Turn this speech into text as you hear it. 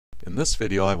In this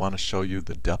video I want to show you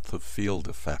the depth of field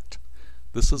effect.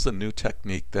 This is a new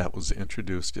technique that was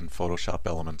introduced in Photoshop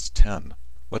Elements 10.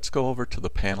 Let's go over to the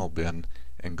panel bin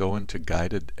and go into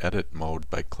guided edit mode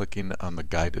by clicking on the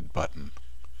guided button.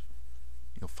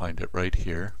 You'll find it right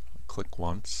here. Click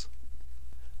once.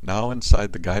 Now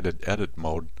inside the guided edit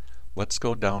mode, let's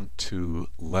go down to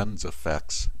lens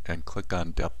effects and click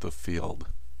on depth of field.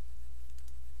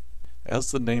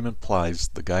 As the name implies,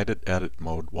 the guided edit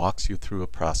mode walks you through a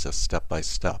process step by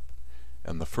step,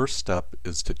 and the first step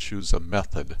is to choose a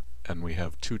method, and we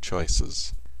have two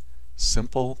choices: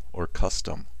 simple or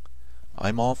custom.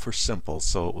 I'm all for simple,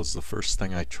 so it was the first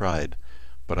thing I tried,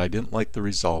 but I didn't like the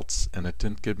results and it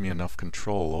didn't give me enough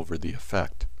control over the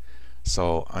effect.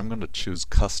 So I'm going to choose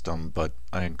custom, but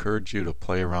I encourage you to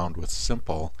play around with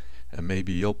simple and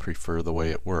maybe you'll prefer the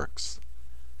way it works.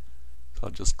 So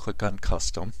I'll just click on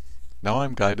custom. Now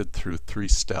I'm guided through three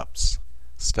steps.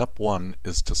 Step 1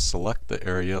 is to select the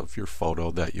area of your photo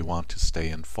that you want to stay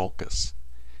in focus.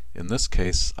 In this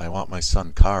case, I want my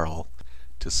son Carl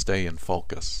to stay in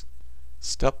focus.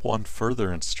 Step 1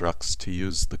 further instructs to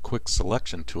use the quick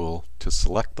selection tool to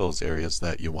select those areas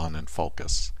that you want in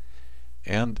focus.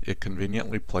 And it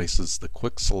conveniently places the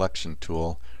quick selection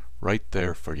tool right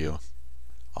there for you.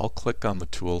 I'll click on the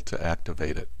tool to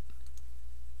activate it.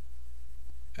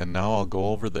 And now I'll go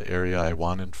over the area I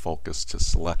want in focus to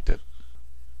select it.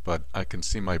 But I can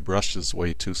see my brush is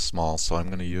way too small, so I'm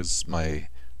going to use my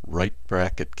right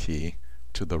bracket key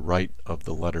to the right of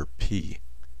the letter P.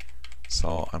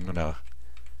 So I'm going to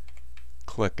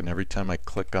click, and every time I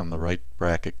click on the right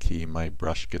bracket key, my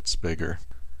brush gets bigger.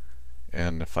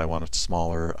 And if I want it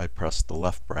smaller, I press the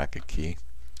left bracket key.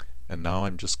 And now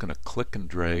I'm just going to click and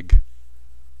drag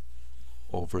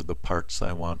over the parts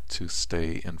I want to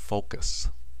stay in focus.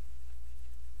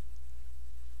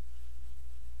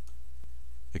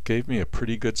 It gave me a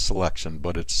pretty good selection,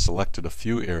 but it's selected a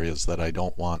few areas that I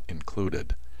don't want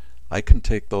included. I can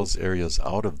take those areas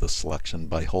out of the selection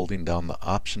by holding down the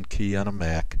Option key on a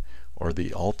Mac or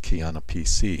the Alt key on a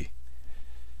PC.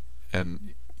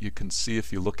 And you can see,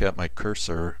 if you look at my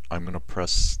cursor, I'm going to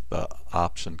press the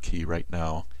Option key right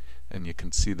now, and you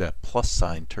can see that plus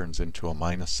sign turns into a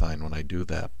minus sign when I do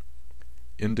that,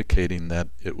 indicating that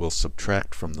it will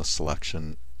subtract from the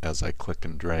selection as I click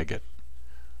and drag it.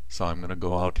 So I'm going to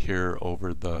go out here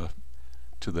over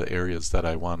to the areas that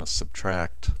I want to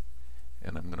subtract,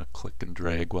 and I'm going to click and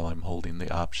drag while I'm holding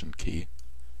the Option key.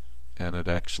 And it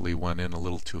actually went in a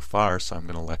little too far, so I'm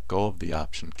going to let go of the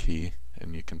Option key,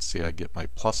 and you can see I get my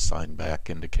plus sign back,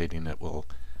 indicating it will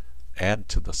add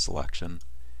to the selection.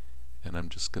 And I'm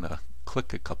just going to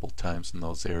click a couple times in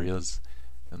those areas,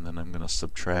 and then I'm going to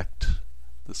subtract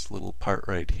this little part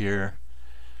right here,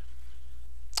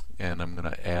 and I'm going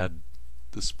to add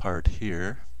this part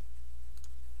here.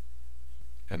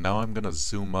 And now I'm going to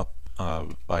zoom up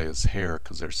by his hair,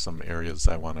 because there's some areas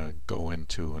I want to go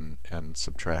into and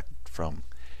subtract from.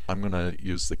 I'm going to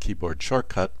use the keyboard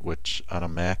shortcut, which on a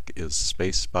Mac is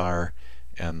spacebar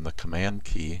and the Command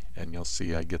key, and you'll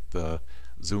see I get the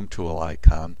zoom tool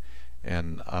icon,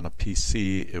 and on a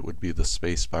PC it would be the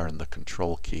spacebar and the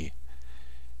Control key.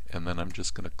 And then I'm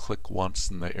just going to click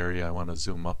once in the area I want to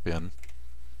zoom up in,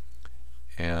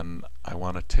 and I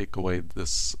want to take away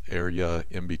this area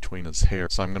in between his hair.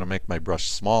 So I'm going to make my brush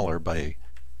smaller by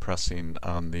pressing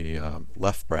on the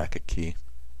left bracket key.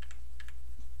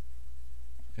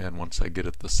 And once I get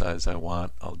it the size I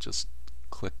want, I'll just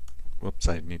click. Whoops,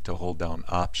 I need to hold down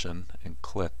Option and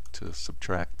click to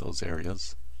subtract those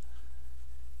areas.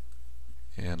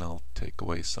 And I'll take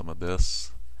away some of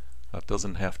this. It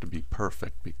doesn't have to be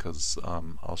perfect, because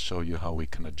I'll show you how we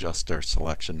can adjust our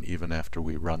selection even after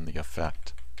we run the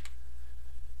effect.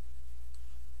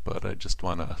 But I just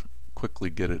want to quickly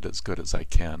get it as good as I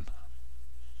can.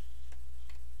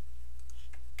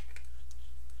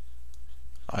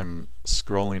 I'm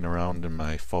scrolling around in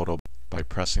my photo by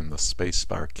pressing the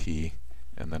spacebar key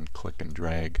and then click and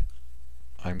drag.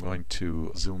 I'm going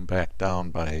to zoom back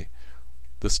down by,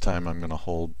 this time I'm going to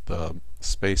hold the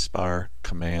spacebar,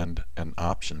 Command, and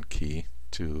Option key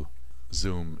to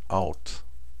zoom out.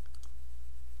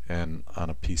 And on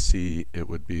a PC it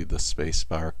would be the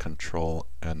spacebar, Control,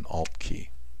 and Alt key.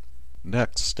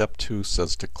 Next, step 2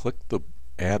 says to click the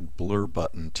Add Blur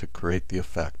button to create the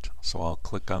effect. So I'll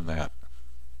click on that.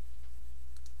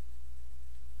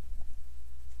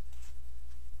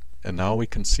 And now we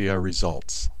can see our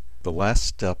results. The last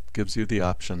step gives you the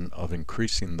option of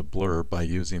increasing the blur by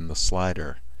using the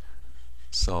slider.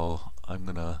 So I'm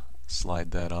going to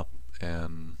slide that up,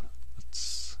 and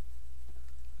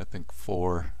I think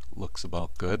 4 looks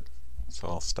about good. So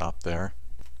I'll stop there.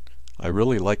 I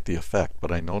really like the effect,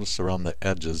 but I notice around the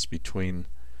edges between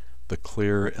the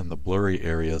clear and the blurry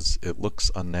areas it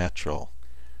looks unnatural.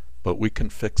 But we can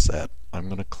fix that. I'm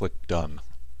going to click Done.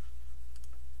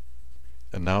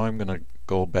 And now I'm going to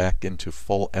go back into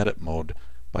full edit mode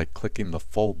by clicking the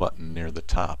full button near the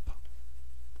top.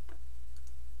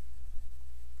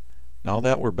 Now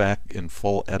that we're back in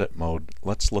full edit mode,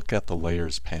 let's look at the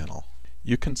layers panel.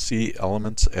 You can see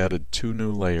Elements added 2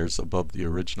 new layers above the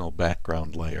original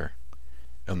background layer.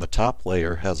 And the top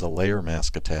layer has a layer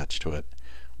mask attached to it.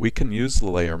 We can use the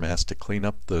layer mask to clean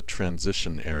up the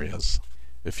transition areas.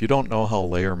 If you don't know how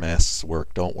layer masks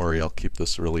work, don't worry, I'll keep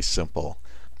this really simple.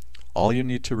 All you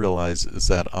need to realize is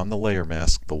that on the layer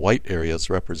mask, the white areas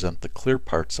represent the clear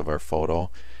parts of our photo,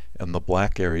 and the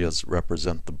black areas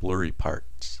represent the blurry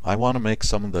parts. I want to make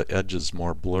some of the edges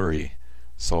more blurry,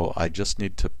 so I just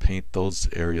need to paint those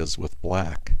areas with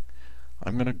black.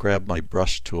 I'm going to grab my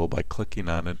brush tool by clicking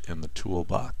on it in the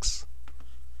toolbox.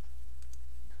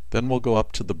 Then we'll go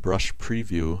up to the brush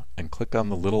preview and click on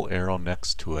the little arrow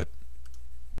next to it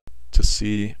to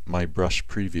see my brush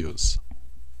previews.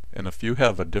 And if you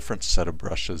have a different set of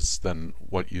brushes than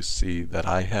what you see that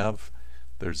I have,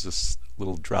 there's this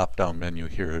little drop down menu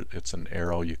here. It's an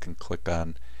arrow you can click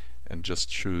on and just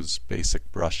choose basic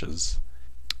brushes.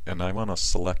 And I want to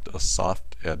select a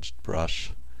soft edged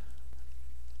brush,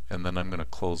 and then I'm going to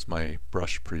close my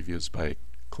brush previews by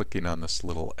clicking on this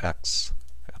little X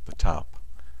at the top.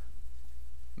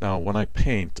 Now when I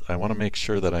paint, I want to make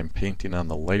sure that I'm painting on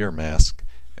the layer mask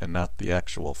and not the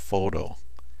actual photo,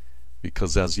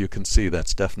 because as you can see,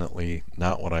 that's definitely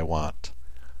not what I want.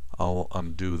 I'll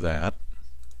undo that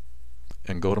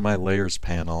and go to my layers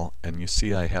panel, and you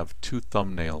see I have 2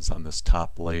 thumbnails on this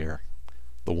top layer.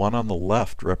 The one on the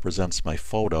left represents my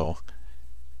photo,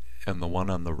 and the one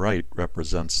on the right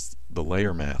represents the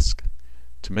layer mask.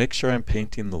 To make sure I'm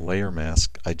painting the layer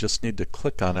mask, I just need to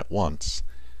click on it once,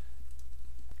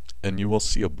 and you will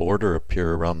see a border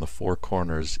appear around the 4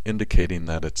 corners indicating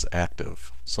that it's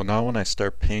active. So now when I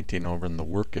start painting over in the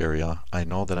work area, I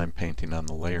know that I'm painting on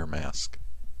the layer mask.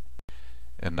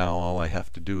 And now all I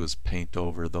have to do is paint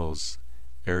over those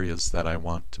areas that I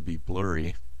want to be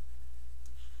blurry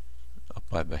up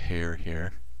by the hair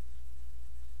here.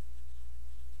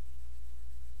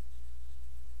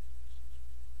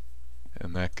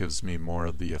 And that gives me more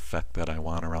of the effect that I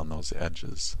want around those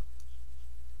edges.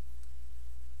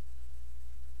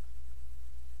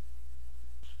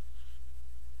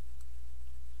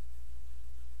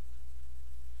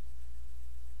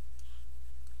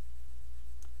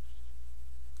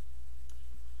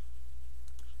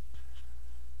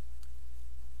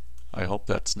 I hope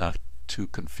that's not too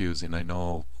confusing. I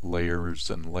know layers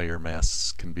and layer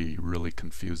masks can be really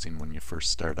confusing when you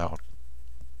first start out.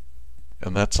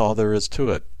 And that's all there is to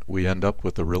it. We end up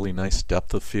with a really nice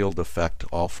depth of field effect,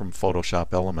 all from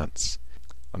Photoshop Elements.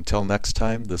 Until next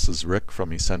time, this is Rick from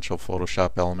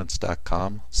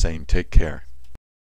EssentialPhotoshopElements.com saying take care.